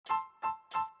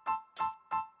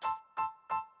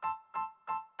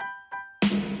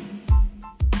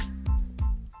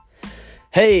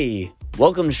Hey,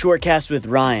 welcome to Shortcast with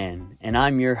Ryan, and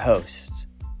I'm your host.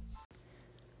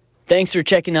 Thanks for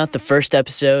checking out the first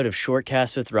episode of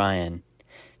Shortcast with Ryan.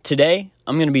 Today,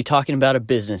 I'm going to be talking about a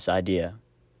business idea.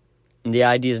 And the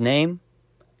idea's name?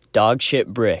 Dog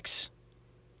Shit Bricks.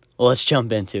 Well, let's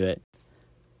jump into it.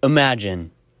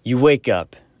 Imagine you wake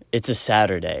up, it's a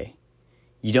Saturday.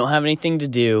 You don't have anything to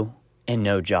do and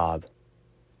no job.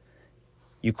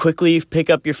 You quickly pick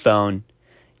up your phone,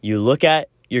 you look at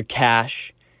your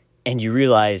cash, and you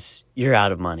realize you're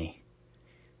out of money.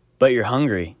 But you're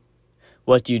hungry.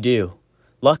 What do?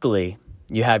 Luckily,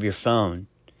 you have your phone,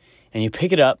 and you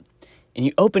pick it up, and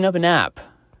you open up an app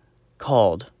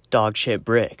called Dog Shit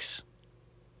Bricks.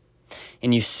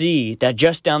 And you see that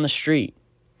just down the street,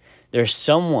 there's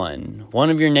someone, one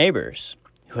of your neighbors,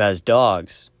 who has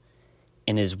dogs,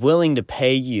 and is willing to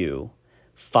pay you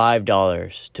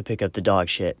 $5 to pick up the dog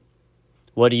shit.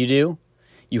 What do?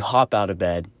 You hop out of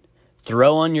bed,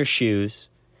 throw on your shoes,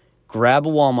 grab a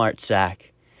Walmart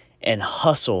sack, and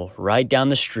hustle right down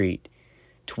the street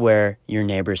to where your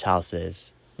neighbor's house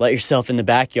is. Let yourself in the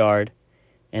backyard,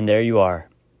 and there you are,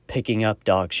 picking up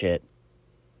dog shit.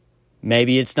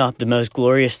 Maybe it's not the most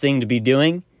glorious thing to be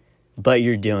doing, but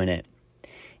you're doing it.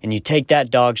 And you take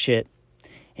that dog shit,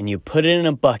 and you put it in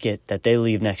a bucket that they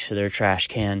leave next to their trash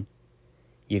can.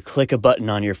 You click a button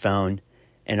on your phone,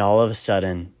 and all of a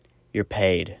sudden, you're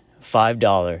paid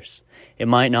 $5. It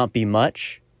might not be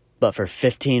much, but for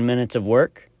 15 minutes of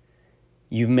work,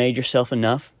 you've made yourself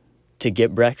enough to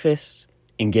get breakfast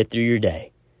and get through your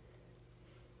day.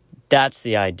 That's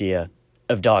the idea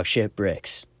of Dog Shit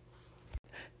Bricks.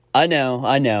 I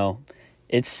know,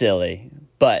 it's silly,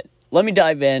 but let me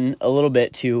dive in a little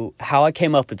bit to how I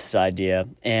came up with this idea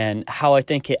and how I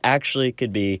think it actually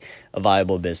could be a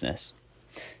viable business.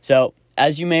 So,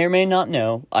 as you may or may not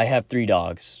know, I have 3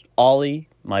 dogs. Ollie,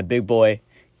 my big boy,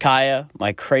 Kaya,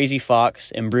 my crazy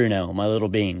fox, and Bruno, my little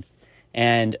bean.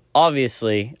 And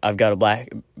obviously, I've got a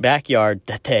backyard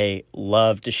that they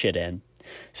love to shit in.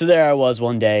 So there I was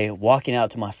one day, walking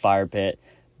out to my fire pit,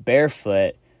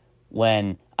 barefoot,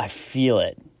 when I feel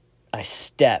it. I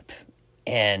step,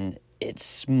 and it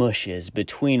smushes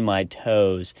between my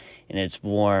toes, and it's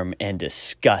warm and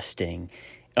disgusting.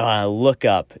 And I look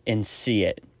up and see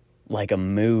it like a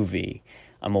movie.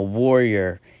 I'm a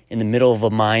warrior in the middle of a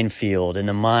minefield, and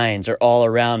the mines are all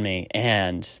around me,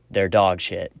 and they're dog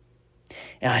shit.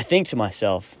 And I think to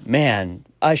myself, man,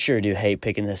 I sure do hate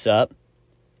picking this up.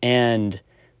 And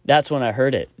that's when I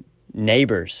heard it.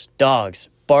 Neighbors, dogs,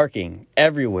 barking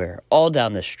everywhere, all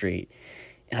down the street.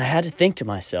 And I had to think to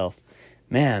myself,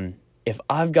 man, if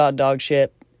I've got dog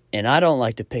shit and I don't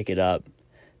like to pick it up,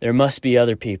 there must be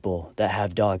other people that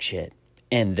have dog shit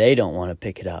and they don't want to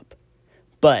pick it up.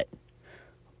 But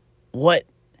what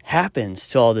happens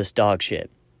to all this dog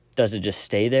shit? Does it just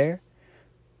stay there?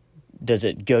 Does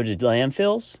it go to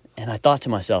landfills? And I thought to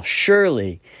myself,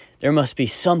 surely there must be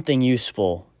something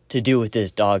useful to do with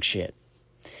this dog shit.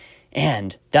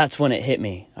 And that's when it hit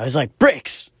me. I was like,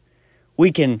 bricks!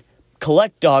 We can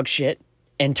collect dog shit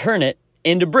and turn it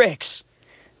into bricks.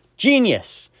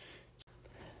 Genius!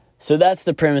 So that's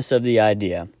the premise of the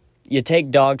idea. You take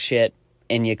dog shit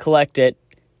and you collect it,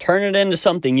 turn it into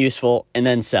something useful, and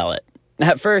then sell it.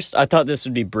 At first, I thought this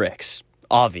would be bricks,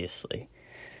 obviously.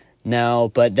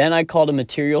 No, but then I called a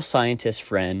material scientist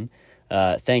friend,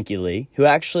 thank you, Lee, who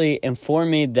actually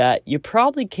informed me that you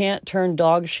probably can't turn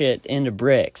dog shit into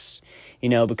bricks,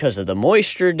 because of the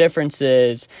moisture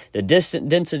differences, the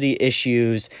density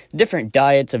issues, different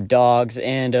diets of dogs,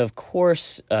 and of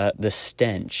course, the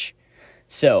stench.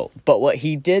 So, but what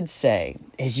he did say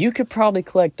is you could probably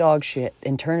collect dog shit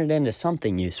and turn it into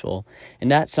something useful,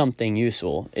 and that something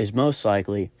useful is most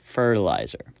likely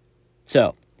fertilizer.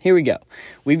 So, here we go.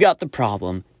 We've got the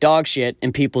problem, dog shit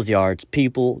in people's yards.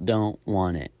 People don't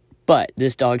want it. But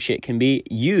this dog shit can be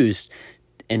used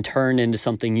and turned into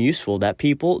something useful that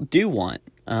people do want,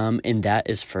 and that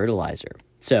is fertilizer.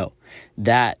 So,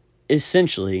 that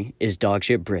essentially is Dog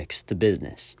Shit Bricks, the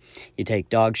business. You take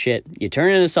dog shit, you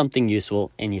turn it into something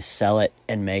useful, and you sell it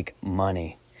and make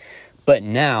money. But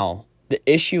now, the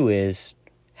issue is,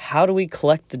 how do we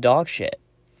collect the dog shit?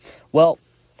 Well,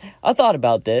 I thought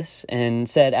about this and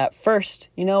said at first,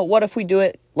 what if we do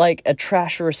it like a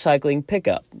trash recycling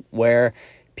pickup, where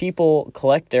people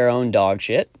collect their own dog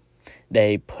shit,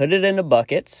 they put it into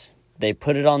buckets, they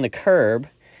put it on the curb,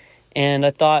 and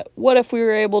I thought, what if we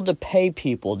were able to pay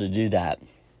people to do that?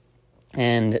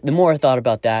 And the more I thought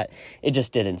about that, it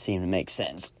just didn't seem to make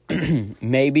sense.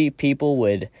 Maybe people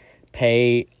would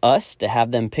pay us to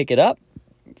have them pick it up,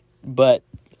 but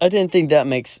I didn't think that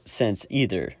makes sense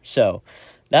either. So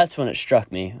that's when it struck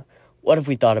me. What if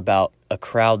we thought about a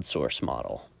crowdsource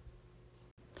model.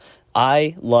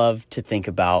 I love to think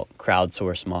about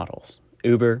crowdsource models.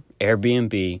 Uber,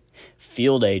 Airbnb,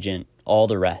 Field Agent, all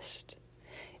the rest.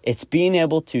 It's being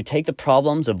able to take the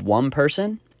problems of one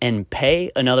person and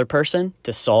pay another person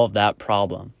to solve that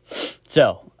problem.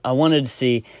 So I wanted to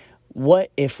see,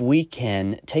 what if we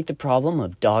can take the problem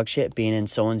of dog shit being in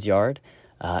someone's yard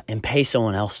and pay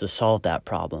someone else to solve that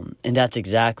problem? And that's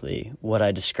exactly what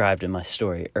I described in my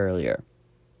story earlier.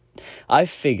 I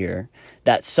figure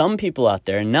that some people out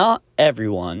there, not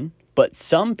everyone, but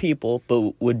some people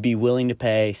would be willing to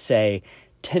pay, say,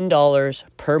 $10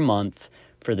 per month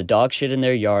for the dog shit in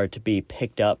their yard to be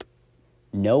picked up,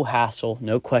 no hassle,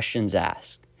 no questions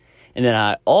asked. And then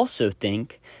I also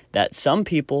think that some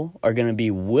people are going to be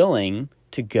willing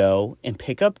to go and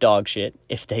pick up dog shit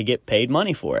if they get paid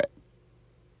money for it.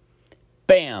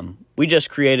 Bam! We just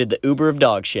created the Uber of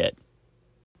dog shit.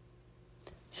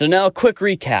 So now a quick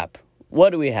recap.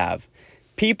 What do we have?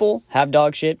 People have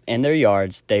dog shit in their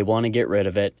yards. They want to get rid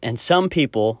of it. And some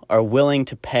people are willing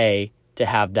to pay to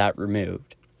have that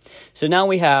removed. So now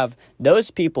we have those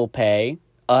people pay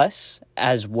us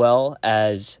as well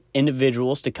as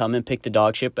individuals to come and pick the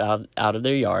dog shit out of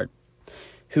their yard,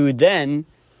 who then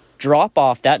drop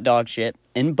off that dog shit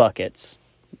in buckets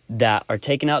that are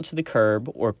taken out to the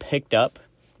curb or picked up,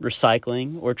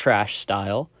 recycling or trash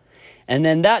style. And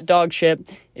then that dog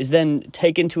shit is then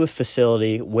taken to a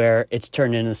facility where it's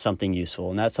turned into something useful.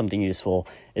 And that something useful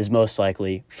is most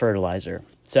likely fertilizer.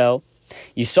 So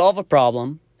you solve a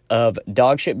problem of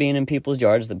dog shit being in people's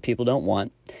yards that people don't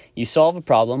want. You solve a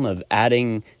problem of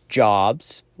adding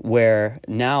jobs where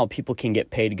now people can get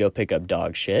paid to go pick up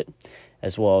dog shit,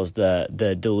 as well as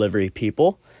the delivery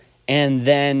people. And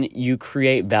then you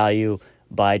create value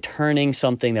by turning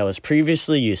something that was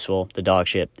previously useful, the dog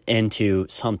shit, into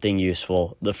something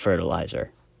useful, the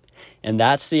fertilizer. And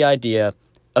that's the idea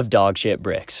of dog shit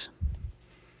bricks.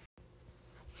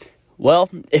 Well,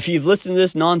 if you've listened to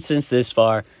this nonsense this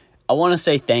far, I want to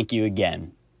say thank you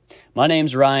again. My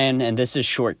name's Ryan, and this is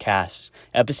Shortcast,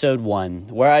 episode 1,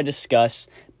 where I discuss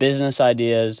business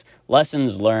ideas,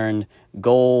 lessons learned,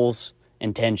 goals,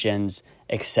 intentions,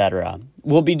 etc.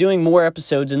 We'll be doing more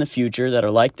episodes in the future that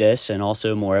are like this, and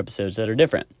also more episodes that are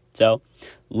different. So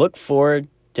look forward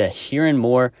to hearing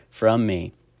more from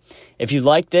me. If you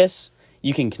like this,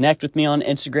 you can connect with me on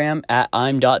Instagram at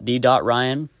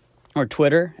I'm.the.Ryan or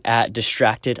Twitter at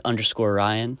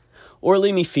distracted_Ryan. Or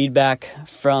leave me feedback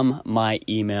from my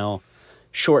email,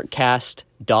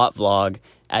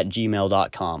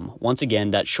 shortcast.vlog@gmail.com. Once again,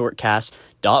 that's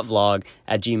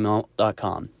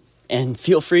shortcast.vlog@gmail.com. And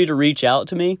feel free to reach out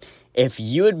to me if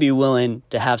you would be willing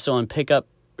to have someone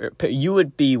you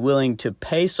would be willing to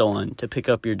pay someone to pick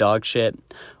up your dog shit,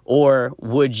 or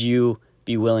would you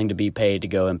be willing to be paid to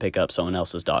go and pick up someone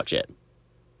else's dog shit?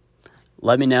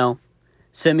 Let me know.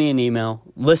 Send me an email.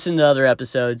 Listen to other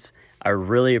episodes. I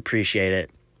really appreciate it.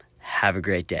 Have a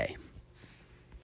great day.